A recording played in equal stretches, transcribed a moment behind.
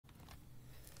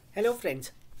Hello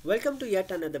friends, welcome to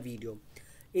yet another video.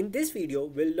 In this video,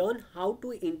 we'll learn how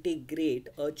to integrate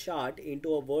a chart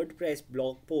into a WordPress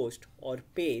blog post or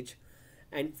page,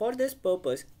 and for this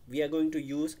purpose, we are going to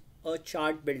use a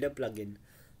chart builder plugin.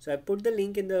 So I put the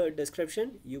link in the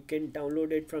description. You can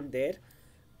download it from there.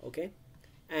 Okay,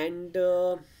 and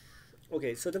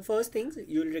okay, so the first things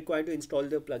you'll require to install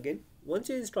the plugin. Once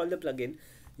you install the plugin,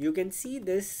 you can see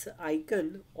this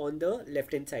icon on the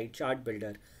left hand side, chart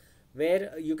builder,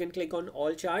 where you can click on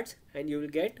all charts and you will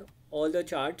get all the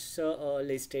charts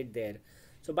listed there.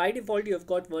 So by default you have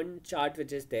got one chart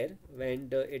which is there,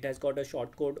 and it has got a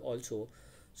short code also.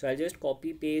 So I'll just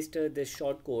copy paste this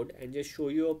short code and just show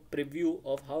you a preview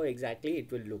of how exactly it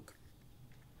will look.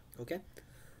 Okay,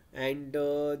 and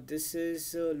this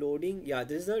is loading. Yeah,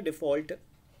 this is the default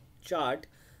chart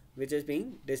which is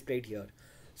being displayed here.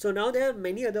 So now there are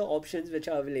many other options which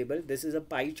are available. This is a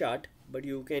pie chart, but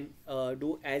you can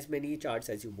do as many charts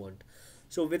as you want.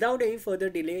 So without any further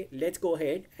delay, let's go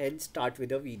ahead and start with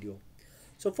the video.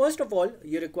 So first of all,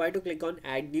 you're required to click on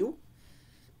add new,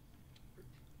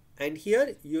 and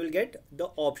here you will get the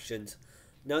options.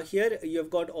 Now here you've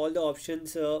got all the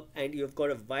options and you've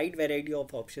got a wide variety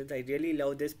of options. I really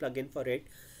love this plugin for it.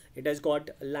 It has got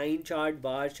line chart,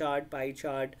 bar chart, pie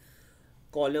chart,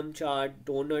 column chart,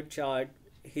 donut chart,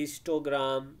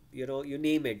 histogram, you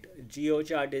name it. Geo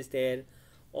chart is there.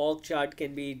 Org chart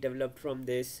can be developed from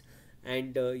this,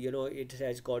 and it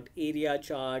has got area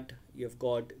chart. You've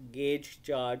got gauge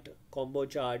chart, combo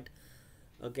chart,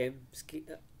 okay,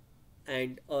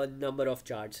 and a number of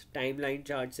charts. Timeline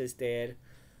charts is there,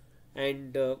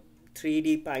 and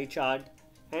 3D pie chart,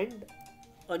 and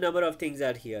a number of things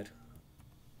are here.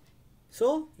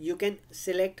 So you can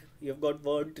select. You've got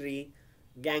word tree,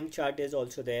 Gantt chart is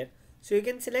also there. So you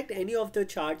can select any of the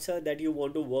charts that you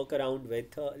want to work around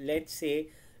with. Let's say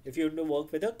if you want to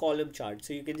work with a column chart,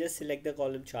 so you can just select the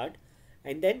column chart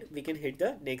and then we can hit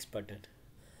the next button.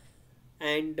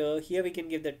 And here we can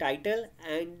give the title,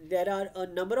 and there are a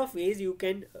number of ways you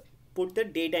can put the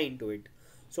data into it.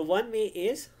 So one way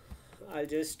is, I'll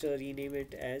just rename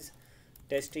it as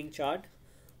testing chart.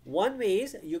 One way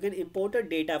is you can import a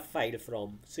data file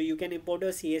from. So you can import a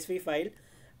CSV file,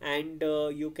 and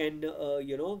you can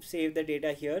save the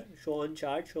data here, show on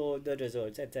chart, show the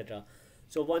results, etc.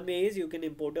 So one way is you can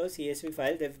import a CSV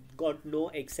file. They've got no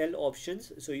Excel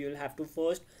options, so you'll have to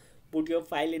first put your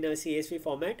file in a CSV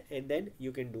format and then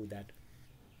you can do that.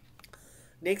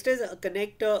 Next is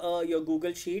connect your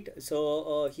Google Sheet.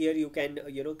 So here you can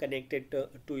connect it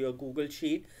to your Google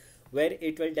Sheet, where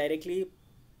it will directly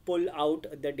pull out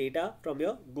the data from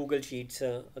your Google Sheets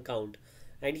account.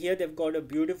 And here they've got a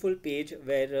beautiful page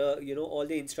where all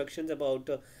the instructions about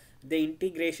the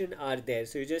integration are there.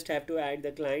 So you just have to add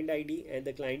the client ID and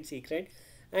the client secret,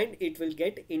 and it will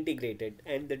get integrated,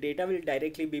 and the data will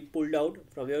directly be pulled out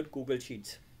from your Google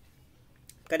Sheets.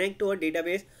 Connect to a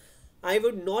database. I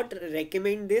would not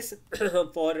recommend this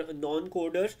for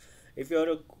non-coders. If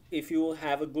you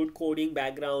have a good coding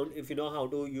background, if you know how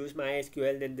to use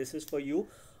MySQL, then this is for you.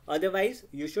 Otherwise,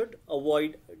 you should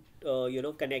avoid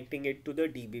connecting it to the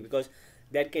DB, because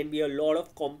there can be a lot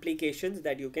of complications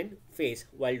that you can face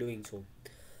while doing so.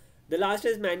 The last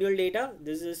is manual data.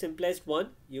 This is the simplest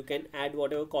one. You can add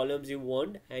whatever columns you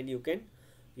want, and you can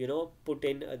put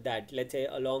in that. Let's say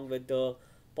along with the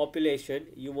population,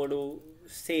 you want to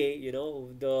say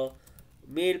the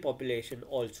male population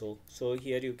also. So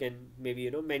here you can maybe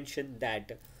mention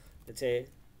that, let's say,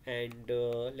 and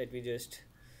let me just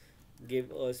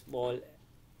give a small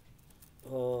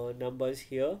numbers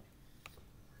here.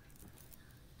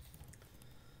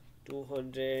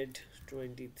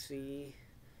 223,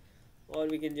 or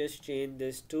we can just change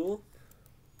this to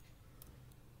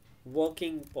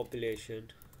working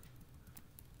population.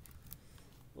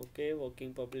 Okay,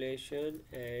 working population,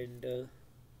 and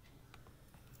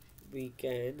we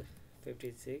can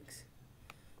 56,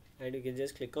 and you can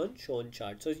just click on show on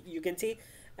chart. So you can see,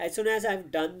 as soon as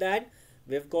I've done that,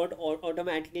 we've got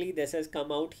automatically this has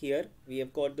come out here. We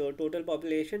have got the total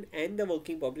population and the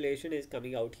working population is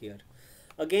coming out here.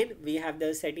 Again, we have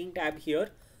the setting tab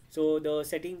here. So the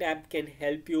setting tab can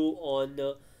help you on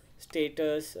the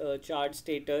status, chart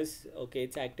status. Okay,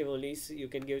 it's active only. So you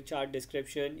can give chart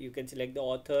description. You can select the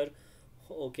author.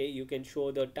 Okay, you can show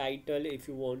the title if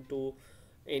you want to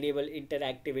enable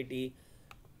interactivity,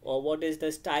 or what is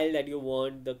the style that you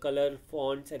want, the color,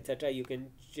 fonts, etc. You can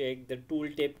check the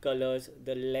tooltip colors,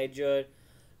 the ledger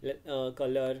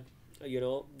color,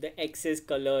 the axis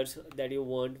colors that you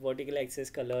want, vertical axis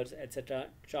colors, etc.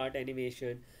 Chart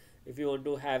animation. If you want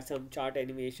to have some chart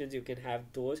animations, you can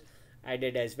have those.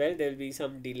 added as well. There will be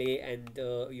some delay, and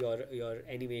your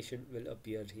animation will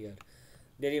appear here.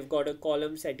 Then you've got a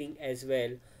column setting as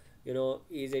well.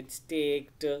 Is it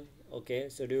staked? Okay,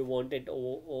 so do you want it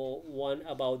one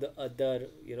above the other,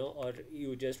 or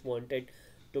you just want it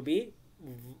to be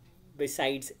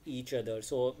besides each other?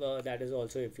 So that is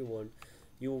also, if you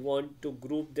want to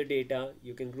group the data,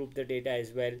 you can group the data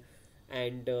as well.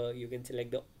 And you can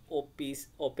select the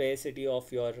opacity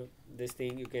of your this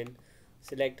thing. You can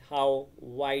select how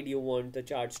wide you want the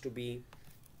charts to be.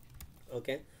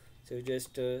 Okay, so you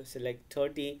just select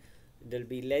 30. There'll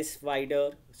be less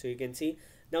wider, so you can see.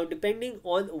 Now depending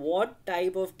on what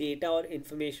type of data or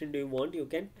information do you want, you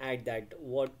can add that.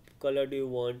 What color do you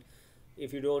want?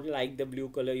 If you don't like the blue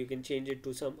color, you can change it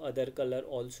to some other color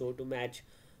also to match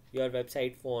your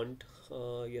website font.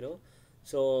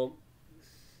 So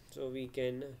we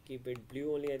can keep it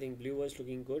blue only. I think blue was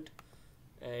looking good.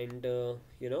 And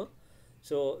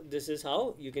so this is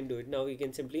how you can do it. Now we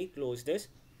can simply close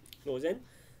and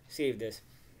save this.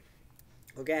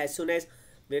 Okay, as soon as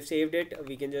we've saved it,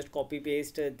 we can just copy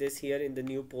paste this here in the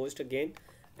new post again.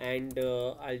 And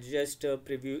I'll just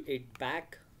preview it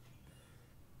back.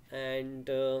 And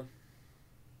I'll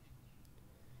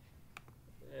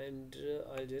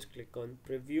just click on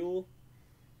preview,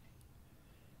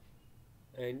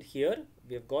 and here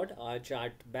we have got our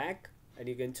chart back, and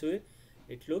you can see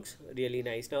it looks really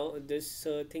nice. Now this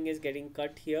thing is getting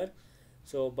cut here,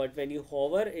 so but when you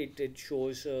hover it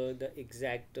shows the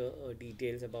exact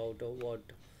details about what,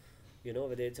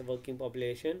 whether it's a working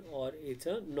population or it's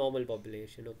a normal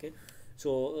population. Okay,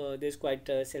 so this is quite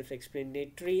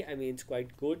self-explanatory. I mean, it's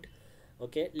quite good.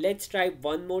 Okay, let's try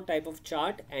one more type of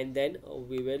chart, and then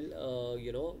we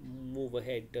will move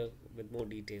ahead with more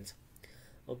details.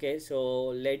 Okay, so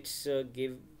let's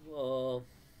give a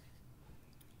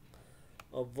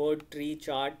word tree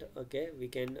chart. Okay, we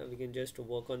can just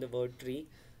work on the word tree,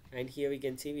 and here we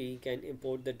can see we can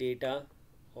import the data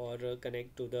or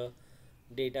connect to the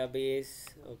database.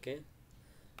 Okay,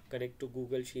 connect to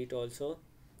Google Sheet also,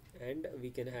 and we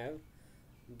can have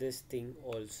this thing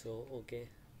also. Okay,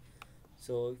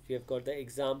 so if you have got the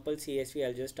example CSV,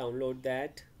 I'll just download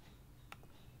that.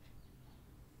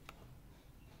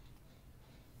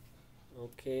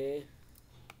 Okay,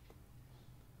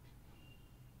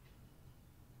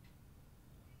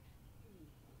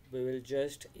 we will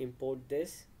just import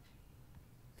this.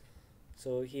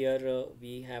 So here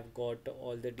we have got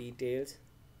all the details: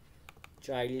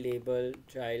 child label,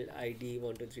 child ID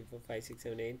 1 2 3 4 5 6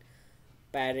 7 8,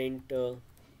 parent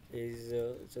is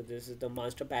so this is the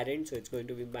master parent, so it's going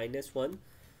to be -1,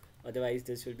 otherwise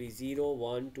this will be 0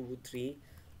 1 2 3.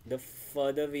 The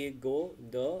further we go,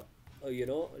 the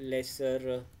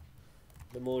lesser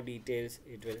the more details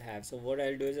it will have. So what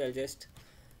I'll do is I'll just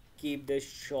keep this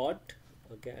short.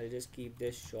 Okay, I'll just keep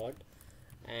this short.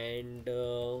 And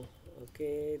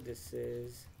okay, this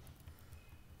is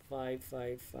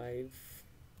 555.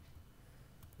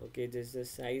 Okay, this is the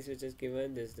size which is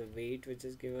given, this is the weight which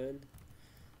is given.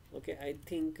 Okay, I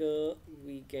think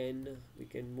we can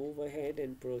move ahead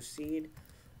and proceed.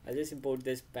 I'll just import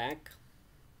this back.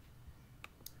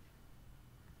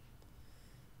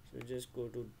 So just go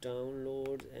to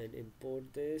downloads and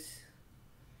import this,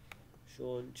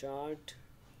 show on chart.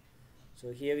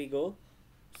 So here we go,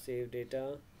 save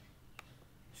data,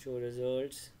 show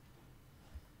results.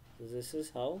 So this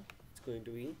is how it's going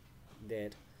to be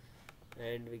there,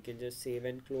 and we can just save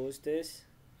and close this.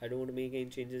 I don't want to make any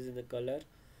changes in the color,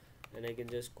 and I can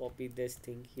just copy this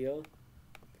thing here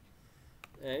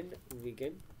and we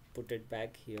can put it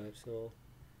back here. So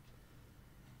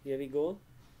here we go.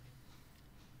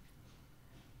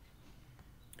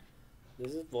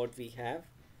 This is what we have,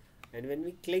 and when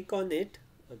we click on it,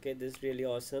 okay, this is really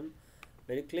awesome.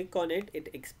 When you click on it, it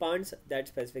expands that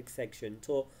specific section.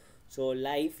 So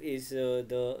life is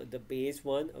the base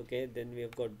one. Okay, then we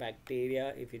have got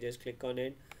bacteria. If you just click on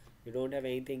it, you don't have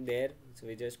anything there, so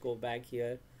we just go back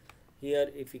here. Here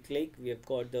if we click, we have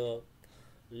got the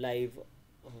live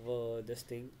this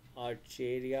thing,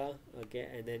 archaria. Okay,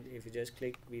 and then if you just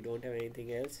click, we don't have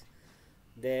anything else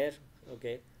there.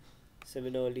 Okay,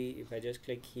 similarly if I just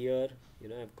click here,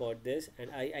 I've got this,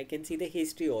 and I can see the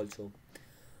history also.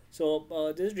 So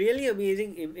this is really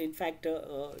amazing. In fact,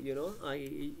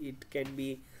 it can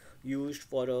be used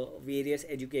for various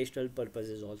educational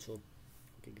purposes also.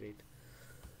 Okay, great.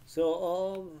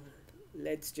 So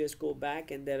let's just go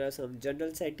back, and there are some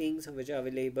general settings which are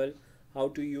available. How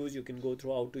to use, you can go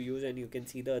through how to use, and you can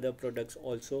see the other products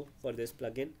also for this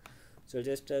plugin. So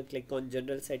just click on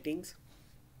general settings,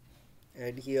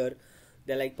 and here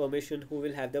they're like permission, who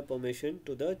will have the permission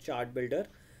to the chart builder.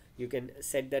 You can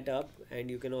set that up, and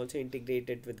you can also integrate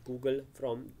it with Google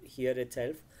from here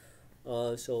itself.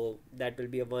 So that will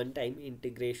be a one-time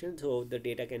integration, so the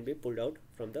data can be pulled out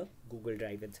from the Google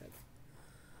Drive itself.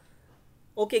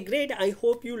 Okay, great. I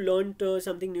hope you learned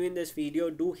something new in this video.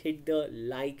 Do hit the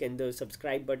like and the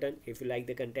subscribe button if you like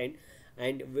the content,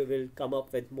 and we will come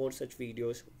up with more such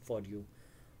videos for you.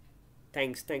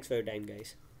 Thanks for your time,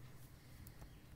 guys.